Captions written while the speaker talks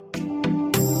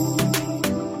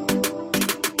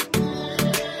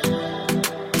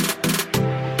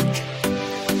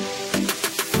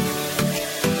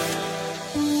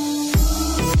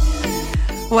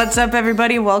What's up,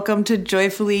 everybody? Welcome to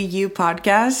Joyfully You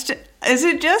podcast. Is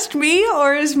it just me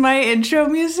or is my intro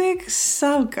music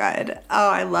so good? Oh,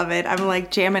 I love it. I'm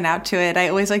like jamming out to it. I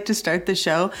always like to start the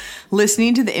show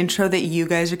listening to the intro that you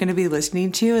guys are going to be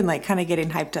listening to and like kind of getting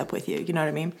hyped up with you. You know what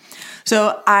I mean?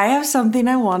 So I have something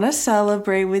I want to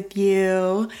celebrate with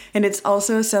you, and it's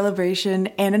also a celebration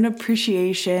and an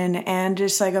appreciation and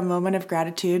just like a moment of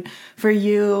gratitude for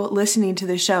you listening to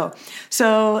the show.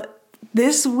 So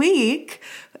this week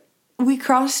we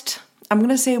crossed, I'm going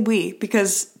to say we,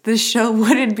 because this show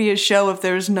wouldn't be a show if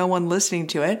there was no one listening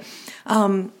to it.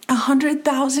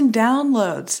 100,000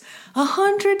 downloads,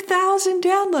 100,000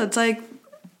 downloads. Like,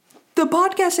 the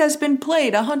podcast has been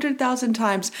played 100,000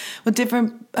 times with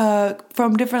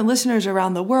from different listeners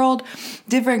around the world,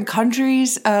 different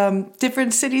countries,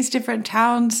 different cities, different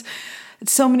towns.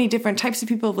 So many different types of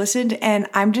people have listened, and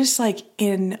I'm just like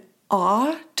in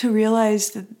awe to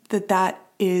realize that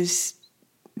is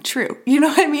true. You know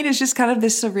what I mean? It's just kind of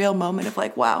this surreal moment of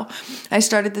like, wow, I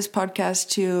started this podcast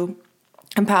to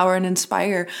empower and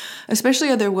inspire, especially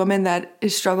other women that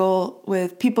struggle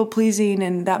with people pleasing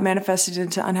and that manifested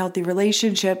into unhealthy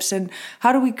relationships. And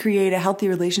how do we create a healthy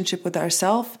relationship with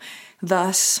ourselves,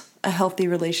 thus a healthy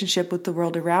relationship with the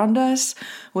world around us,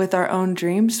 with our own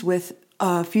dreams, with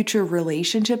future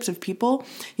relationships of people.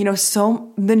 You know,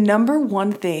 so the number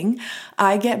one thing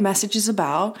I get messages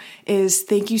about is,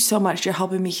 thank you so much. You're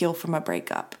helping me heal from a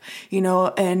breakup, you know,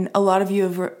 and a lot of you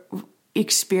have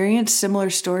experienced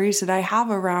similar stories that I have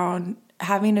around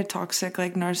having a toxic,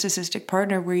 like narcissistic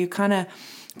partner where you kind of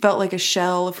felt like a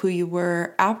shell of who you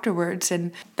were afterwards.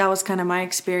 And that was kind of my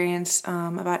experience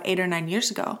about 8 or 9 years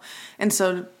ago. And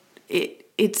so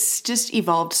it's just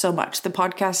evolved so much. The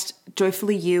podcast,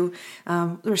 Joyfully You,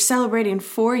 we're celebrating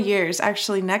 4 years.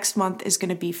 Actually, next month is going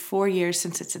to be 4 years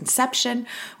since its inception,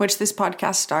 which this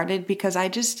podcast started because I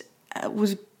just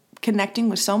was connecting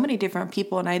with so many different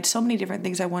people and I had so many different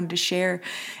things I wanted to share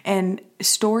and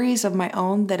stories of my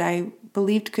own that I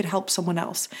believed could help someone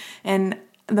else. And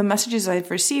the messages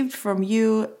I've received from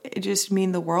you, it just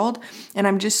mean the world. And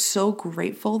I'm just so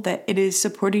grateful that it is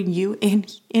supporting you in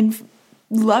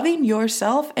loving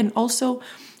yourself and also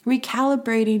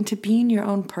recalibrating to being your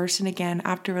own person again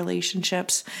after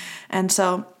relationships. And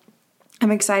so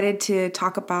I'm excited to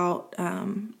talk about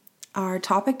our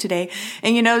topic today.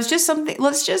 And, you know, it's just something,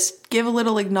 let's just give a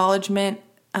little acknowledgement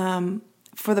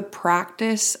for the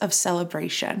practice of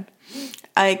celebration.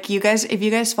 Like, you guys, if you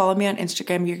guys follow me on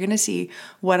Instagram, you're going to see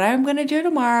what I'm going to do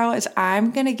tomorrow is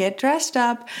I'm going to get dressed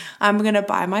up. I'm going to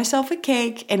buy myself a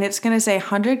cake and it's going to say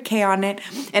 100K on it.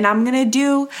 And I'm going to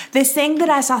do this thing that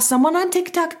I saw someone on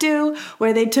TikTok do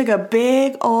where they took a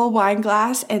big old wine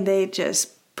glass and they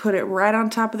just put it right on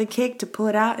top of the cake to pull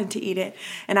it out and to eat it.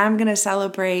 And I'm going to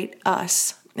celebrate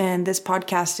us and this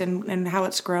podcast and how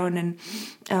it's grown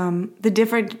and the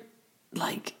different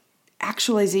like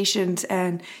actualizations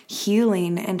and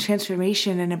healing and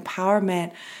transformation and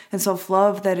empowerment and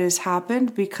self-love that has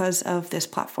happened because of this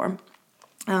platform.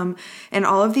 And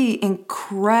all of the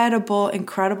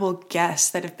incredible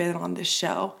guests that have been on this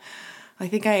show. I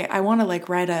think I want to like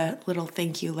write a little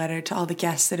thank you letter to all the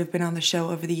guests that have been on the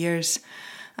show over the years.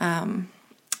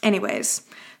 Anyways,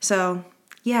 so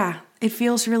yeah, it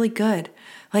feels really good.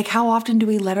 Like, how often do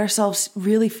we let ourselves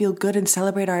really feel good and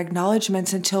celebrate our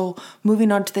acknowledgements until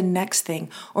moving on to the next thing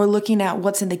or looking at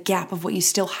what's in the gap of what you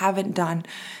still haven't done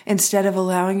instead of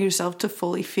allowing yourself to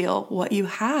fully feel what you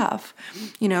have,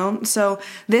 you know? So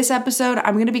this episode,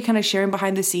 I'm going to be kind of sharing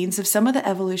behind the scenes of some of the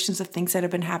evolutions of things that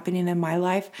have been happening in my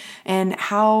life and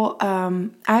how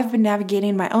I've been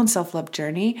navigating my own self-love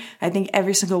journey. I think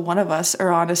every single one of us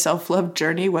are on a self-love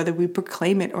journey, whether we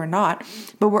proclaim it or not,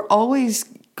 but we're always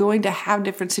going to have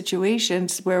different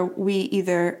situations where we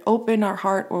either open our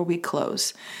heart or we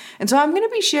close. And so I'm going to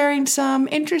be sharing some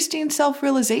interesting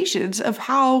self-realizations of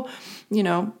how, you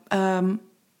know,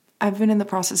 I've been in the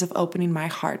process of opening my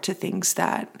heart to things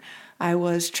that I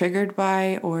was triggered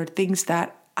by or things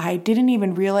that I didn't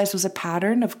even realize was a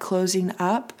pattern of closing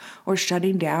up or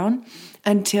shutting down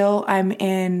until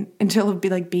it'd be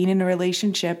like being in a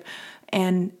relationship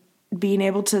and being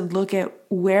able to look at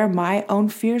where my own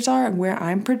fears are and where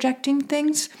I'm projecting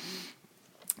things.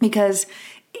 Because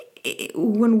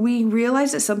when we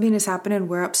realize that something has happened and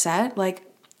we're upset, like,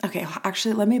 okay,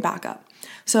 actually, let me back up.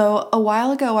 So a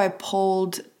while ago, I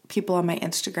polled people on my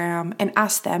Instagram and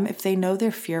asked them if they know their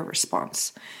fear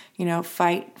response, you know,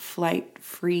 fight, flight,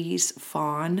 freeze,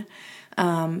 fawn.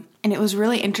 And it was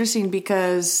really interesting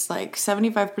because like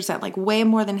 75%, like way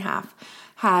more than half,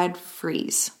 had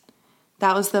freeze.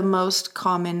 That was the most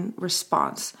common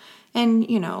response. And,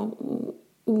 you know,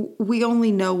 we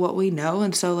only know what we know.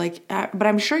 And so but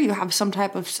I'm sure you have some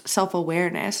type of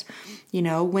self-awareness,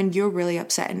 when you're really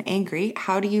upset and angry.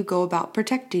 How do you go about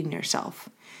protecting yourself?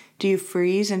 Do you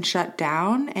freeze and shut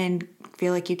down and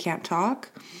feel like you can't talk?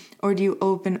 Or do you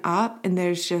open up and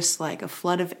there's just like a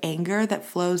flood of anger that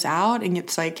flows out and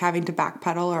it's like having to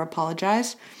backpedal or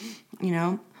apologize,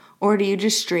 Or do you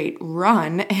just straight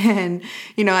run? And,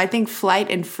 I think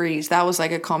flight and freeze, that was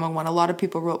like a common one. A lot of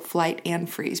people wrote flight and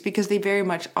freeze because they very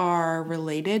much are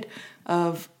related,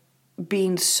 of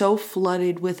being so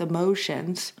flooded with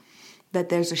emotions that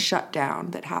there's a shutdown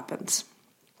that happens.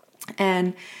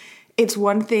 And it's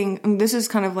one thing, and this is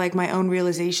kind of like my own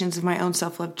realizations of my own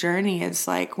self-love journey. It's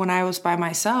like when I was by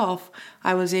myself,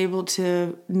 I was able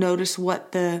to notice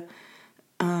what the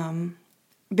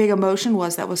big emotion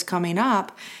was that was coming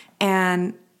up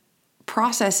and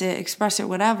process it, express it,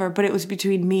 whatever. But it was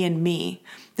between me and me.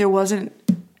 There wasn't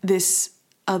this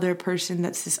other person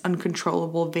that's this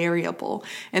uncontrollable variable.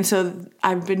 And so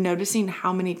I've been noticing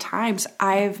how many times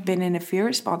I've been in a fear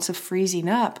response of freezing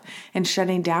up and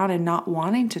shutting down and not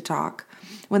wanting to talk,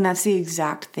 when that's the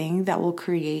exact thing that will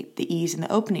create the ease and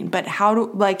the opening. But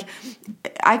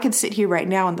I could sit here right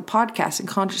now on the podcast and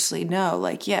consciously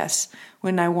know, yes,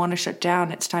 when I want to shut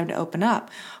down, it's time to open up.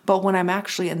 But when I'm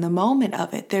actually in the moment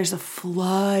of it, there's a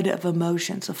flood of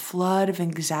emotions, a flood of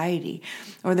anxiety,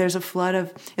 or there's a flood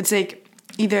of, it's like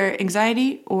either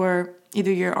anxiety or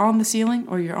either you're on the ceiling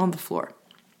or you're on the floor.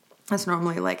 That's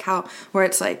normally where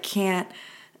it's like can't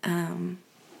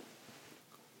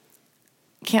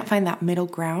find that middle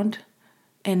ground.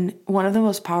 And one of the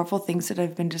most powerful things that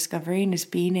I've been discovering is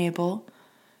being able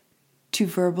to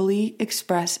verbally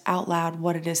express out loud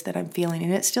what it is that I'm feeling.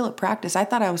 And it's still a practice. I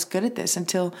thought I was good at this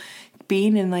until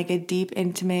being in a deep,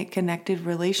 intimate, connected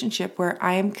relationship where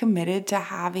I am committed to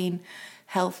having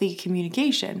healthy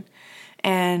communication.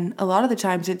 And a lot of the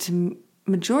times,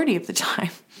 majority of the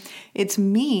time, it's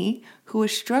me who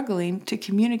is struggling to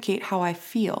communicate how I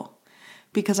feel,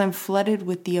 because I'm flooded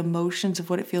with the emotions of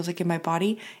what it feels like in my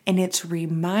body. And it's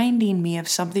reminding me of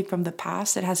something from the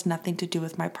past that has nothing to do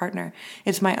with my partner.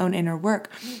 It's my own inner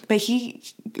work. But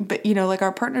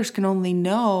our partners can only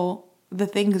know the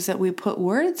things that we put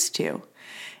words to.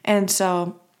 And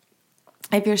so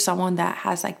if you're someone that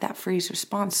has that freeze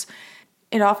response,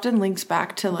 it often links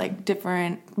back to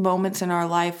different moments in our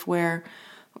life where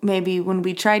maybe when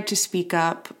we tried to speak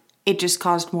up, it just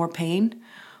caused more pain.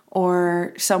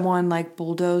 Or someone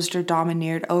bulldozed or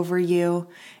domineered over you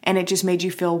and it just made you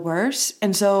feel worse.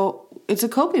 And so it's a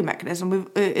coping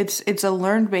mechanism. It's a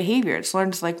learned behavior. It's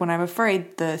learned when I'm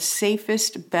afraid, the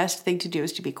safest, best thing to do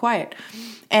is to be quiet.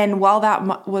 And while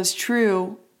that was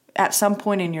true at some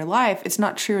point in your life, it's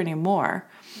not true anymore,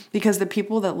 because the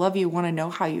people that love you want to know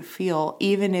how you feel,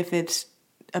 even if it's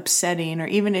upsetting or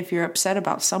even if you're upset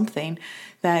about something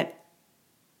that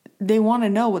they want to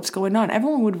know what's going on.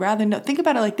 Everyone would rather know. Think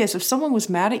about it like this. If someone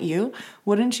was mad at you,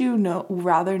 wouldn't you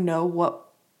rather know what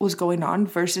was going on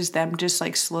versus them just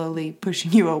slowly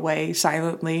pushing you away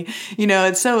silently?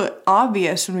 It's so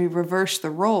obvious when we reverse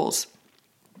the roles.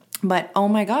 But oh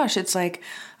my gosh, it's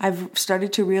I've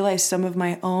started to realize some of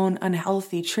my own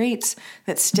unhealthy traits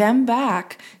that stem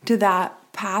back to that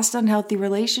past unhealthy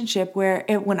relationship where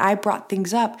when I brought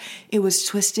things up, it was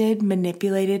twisted,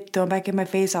 manipulated, thrown back in my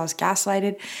face. I was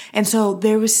gaslighted. And so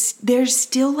there's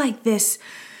still this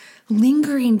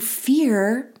lingering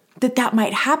fear that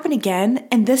might happen again.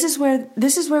 And this is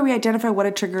where we identify what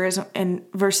a trigger is and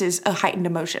versus a heightened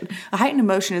emotion. A heightened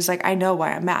emotion is I know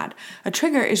why I'm mad. A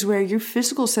trigger is where your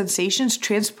physical sensations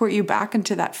transport you back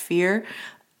into that fear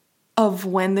of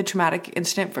when the traumatic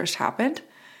incident first happened.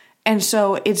 And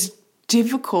so it's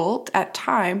difficult at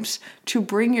times to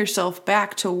bring yourself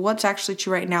back to what's actually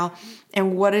true right now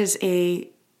and what is the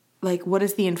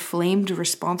inflamed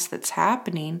response that's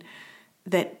happening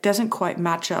that doesn't quite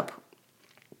match up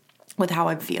with how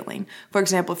I'm feeling. For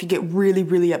example, if you get really,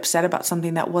 really upset about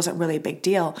something that wasn't really a big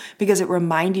deal because it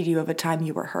reminded you of a time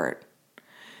you were hurt.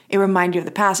 It reminded you of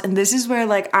the past. And this is where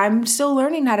I'm still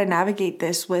learning how to navigate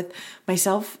this with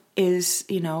myself is,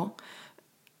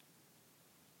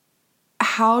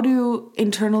 how to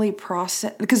internally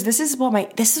process, because this is what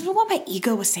my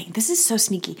ego was saying. This is so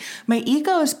sneaky. My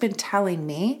ego has been telling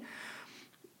me,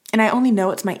 and I only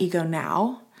know it's my ego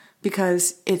now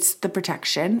because it's the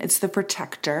protection. It's the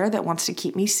protector that wants to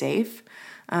keep me safe.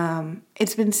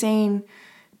 It's been saying,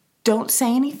 don't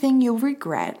say anything you'll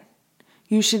regret.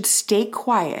 You should stay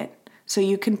quiet so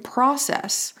you can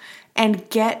process and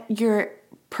get your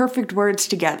perfect words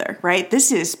together, right? This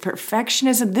is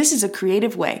perfectionism. This is a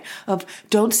creative way of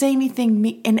don't say anything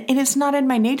mean. And it's not in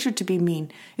my nature to be mean.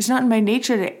 It's not in my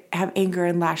nature to have anger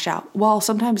and lash out. While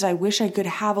sometimes I wish I could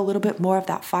have a little bit more of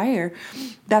that fire,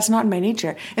 that's not in my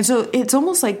nature. And so it's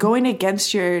almost like going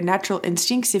against your natural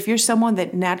instincts. If you're someone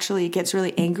that naturally gets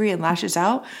really angry and lashes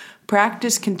out,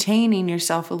 practice containing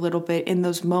yourself a little bit in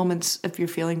those moments if you're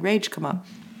feeling rage come up.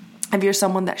 If you're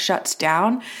someone that shuts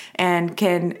down and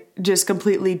can just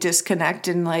completely disconnect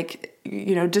and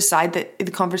decide that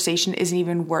the conversation isn't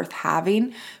even worth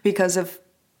having because of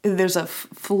there's a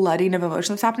flooding of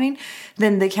emotion that's happening,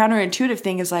 then the counterintuitive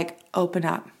thing is open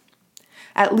up.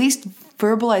 At least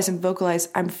verbalize and vocalize,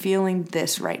 I'm feeling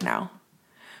this right now,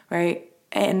 right?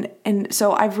 And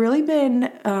so I've really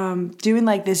been doing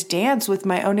this dance with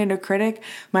my own inner critic,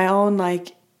 my own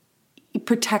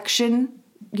protection,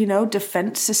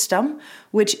 defense system,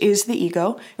 which is the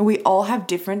ego. And we all have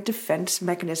different defense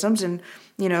mechanisms. And,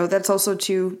 that's also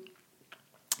to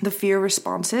the fear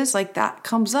responses, that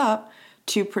comes up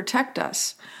to protect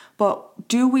us. But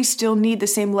do we still need the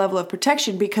same level of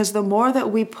protection? Because the more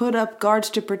that we put up guards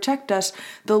to protect us,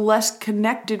 the less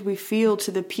connected we feel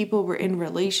to the people we're in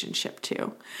relationship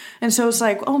to. And so it's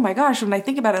oh my gosh, when I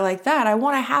think about it like that, I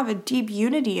want to have a deep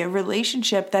unity, a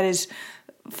relationship that is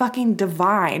fucking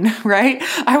divine, right?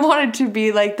 I want it to be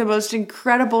the most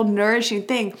incredible, nourishing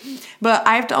thing. But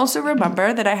I have to also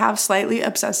remember that I have slightly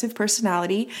obsessive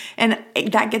personality, and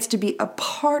that gets to be a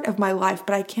part of my life,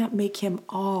 but I can't make him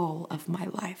all of my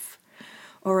life.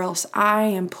 Or else I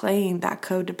am playing that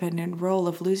codependent role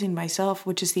of losing myself,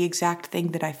 which is the exact thing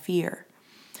that I fear,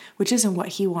 which isn't what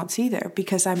he wants either,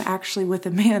 because I'm actually with a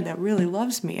man that really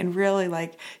loves me and really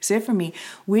is there for me,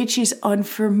 which is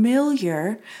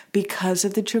unfamiliar because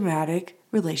of the traumatic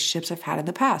relationships I've had in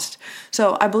the past.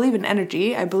 So I believe in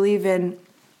energy. I believe in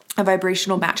a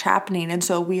vibrational match happening. And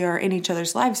so we are in each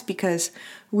other's lives because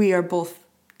we are both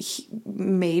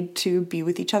made to be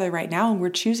with each other right now, and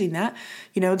we're choosing that,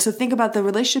 and so think about the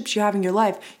relationships you have in your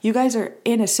life. You guys are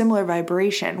in a similar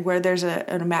vibration where there's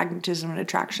a magnetism and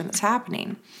attraction that's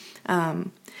happening,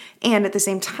 and at the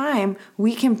same time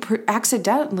we can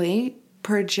accidentally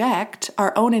project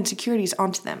our own insecurities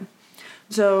onto them.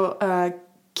 So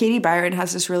Katie Byron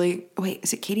has this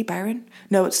is it Katie Byron?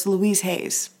 No, it's Louise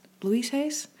Hayes. Louise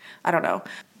Hayes? I don't know.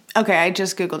 Okay, I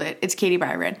just Googled it. It's Katie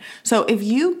Byron. So if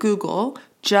you Google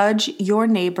Judge Your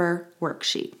Neighbor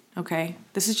worksheet, okay?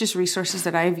 This is just resources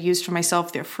that I've used for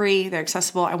myself. They're free. They're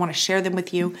accessible. I want to share them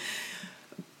with you.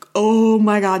 Oh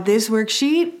my God, this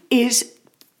worksheet is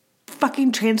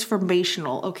fucking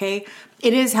transformational, okay?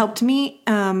 It has helped me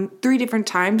 3 different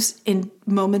times in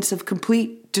moments of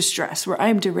complete distress where I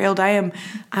am derailed. I've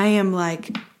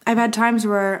had times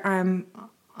where I'm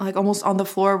almost on the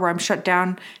floor, where I'm shut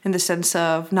down in the sense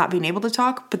of not being able to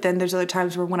talk. But then there's other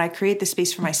times where when I create the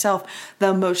space for myself, the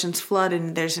emotions flood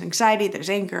and there's anxiety, there's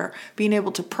anger, being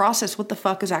able to process what the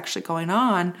fuck is actually going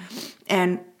on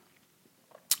and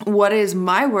what is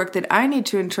my work that I need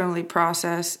to internally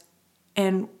process,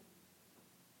 and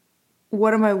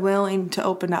what am I willing to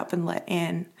open up and let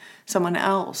in someone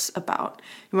else about?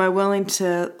 Am I willing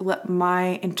to let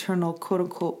my internal quote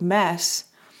unquote mess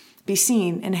be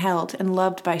seen and held and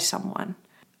loved by someone?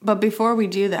 But before we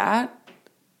do that,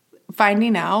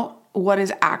 finding out what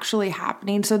is actually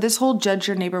happening. So this whole Judge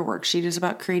Your Neighbor worksheet is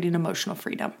about creating emotional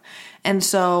freedom. And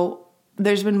so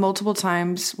there's been multiple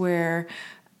times where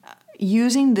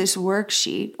using this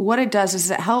worksheet, what it does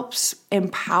is it helps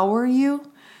empower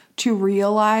you to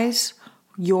realize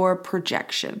your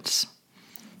projections.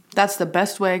 That's the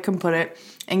best way I can put it.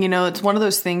 And it's one of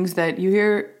those things that you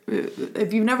hear,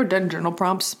 if you've never done journal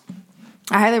prompts,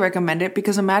 I highly recommend it,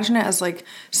 because imagine it as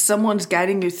someone's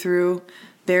guiding you through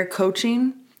their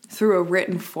coaching through a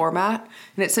written format.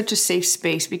 And it's such a safe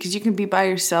space because you can be by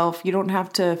yourself. You don't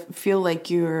have to feel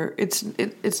like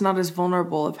it's not as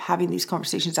vulnerable of having these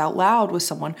conversations out loud with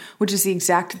someone, which is the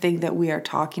exact thing that we are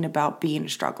talking about being a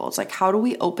struggle. It's how do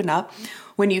we open up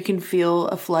when you can feel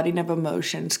a flooding of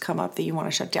emotions come up that you want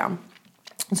to shut down?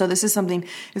 So this is something,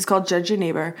 it's called Judge Your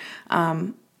Neighbor.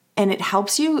 And it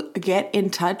helps you get in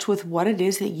touch with what it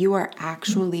is that you are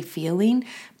actually feeling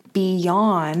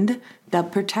beyond the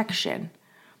protection,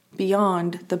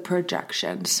 beyond the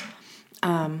projections.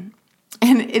 And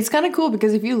it's kind of cool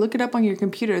because if you look it up on your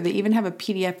computer, they even have a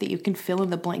PDF that you can fill in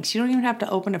the blanks. You don't even have to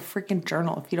open a freaking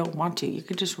journal if you don't want to. You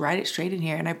could just write it straight in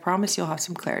here, and I promise you'll have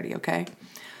some clarity, okay?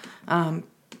 I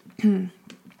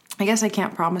guess I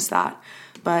can't promise that,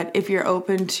 but if you're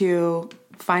open to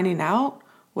finding out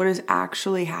what is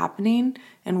actually happening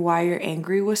and why you're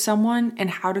angry with someone and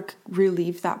how to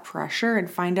relieve that pressure and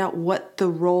find out what the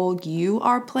role you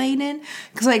are playing in.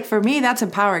 Because like for me, that's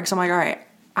empowering. So I'm like, all right,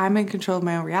 I'm in control of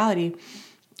my own reality,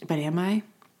 but am I?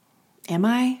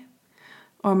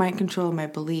 Or am I in control of my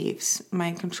beliefs? Am I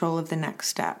in control of the next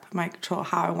step? Am I in control of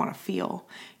how I want to feel?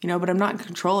 But I'm not in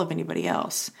control of anybody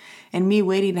else. And me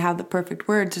waiting to have the perfect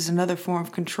words is another form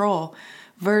of control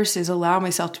versus allow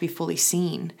myself to be fully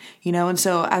seen, And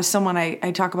so as someone,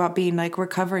 I talk about being like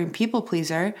recovering people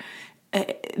pleaser,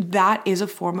 that is a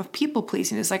form of people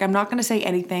pleasing. It's like, I'm not going to say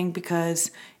anything because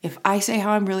if I say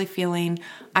how I'm really feeling,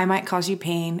 I might cause you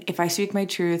pain. If I speak my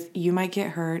truth, you might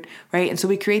get hurt, right? And so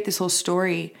we create this whole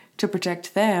story to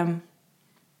protect them,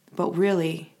 but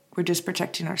really we're just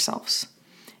protecting ourselves.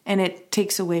 And it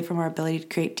takes away from our ability to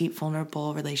create deep,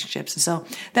 vulnerable relationships. And so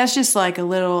that's just like a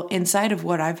little insight of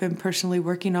what I've been personally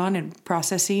working on and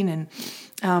processing. And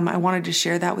I wanted to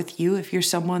share that with you. If you're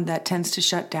someone that tends to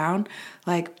shut down,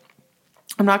 like,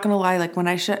 I'm not going to lie, like when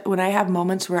I have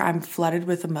moments where I'm flooded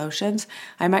with emotions,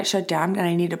 I might shut down and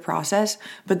I need to process,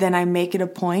 but then I make it a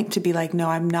point to be like, no,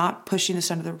 I'm not pushing this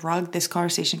under the rug. This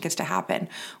conversation gets to happen,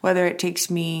 whether it takes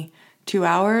me 2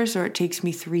 hours or it takes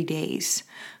me 3 days.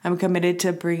 I'm committed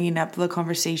to bringing up the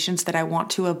conversations that I want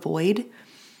to avoid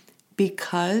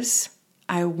because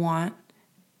I want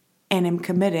and am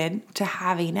committed to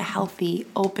having a healthy,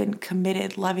 open,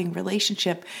 committed, loving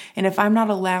relationship. And if I'm not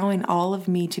allowing all of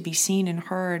me to be seen and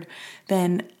heard,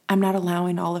 then I'm not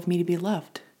allowing all of me to be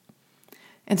loved.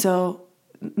 And so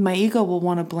my ego will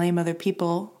want to blame other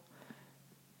people,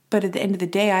 but at the end of the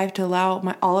day, I have to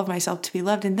allow all of myself to be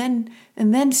loved, and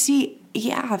then see,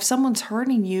 if someone's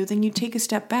hurting you, then you take a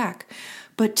step back.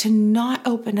 But to not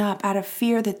open up out of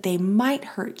fear that they might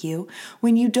hurt you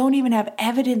when you don't even have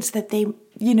evidence that they,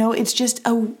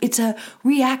 it's a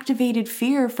reactivated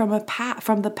fear from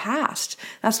the past.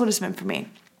 That's what it's meant for me.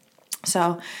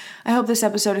 So I hope this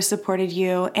episode has supported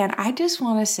you. And I just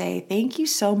want to say thank you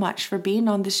so much for being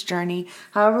on this journey,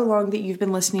 however long that you've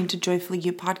been listening to Joyfully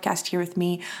You podcast here with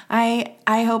me. I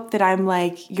hope that I'm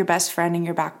like your best friend in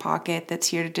your back pocket that's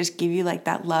here to just give you like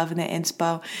that love and the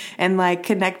inspo and like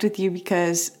connect with you,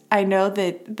 because I know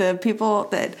that the people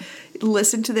that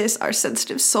listen to this are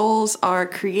sensitive souls, are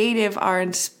creative,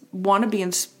 want to be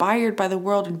inspired by the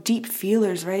world, and deep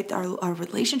feelers, right? Our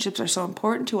relationships are so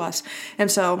important to us.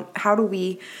 And so how do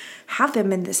we have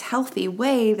them in this healthy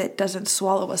way that doesn't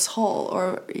swallow us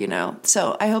whole?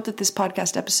 So I hope that this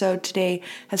podcast episode today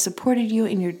has supported you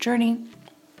in your journey.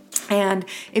 And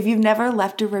if you've never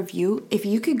left a review, if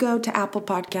you could go to Apple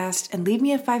Podcast and leave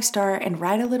me a 5-star and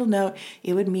write a little note,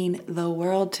 it would mean the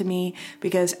world to me,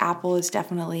 because Apple is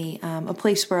definitely a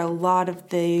place where a lot of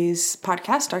these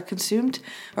podcasts are consumed,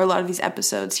 or a lot of these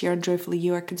episodes here on Joyfully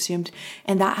You are consumed.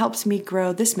 And that helps me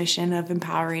grow this mission of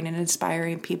empowering and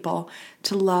inspiring people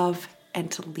to love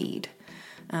and to lead.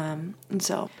 And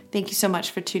so thank you so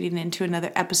much for tuning in to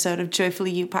another episode of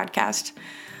Joyfully You podcast.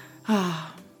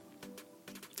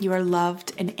 You are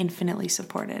loved and infinitely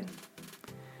supported.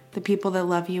 The people that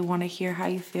love you want to hear how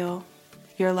you feel.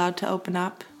 You're allowed to open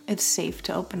up. It's safe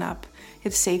to open up.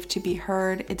 It's safe to be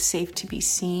heard. It's safe to be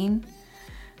seen.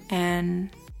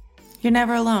 And you're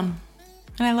never alone.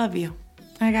 And I love you.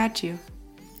 I got you.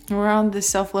 We're on this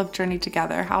self-love journey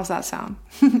together. How's that sound?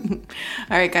 All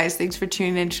right, guys. Thanks for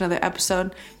tuning in to another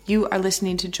episode. You are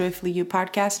listening to Joyfully You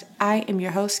podcast. I am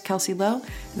your host, Kelsey Lowe,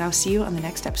 and I'll see you on the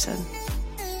next episode.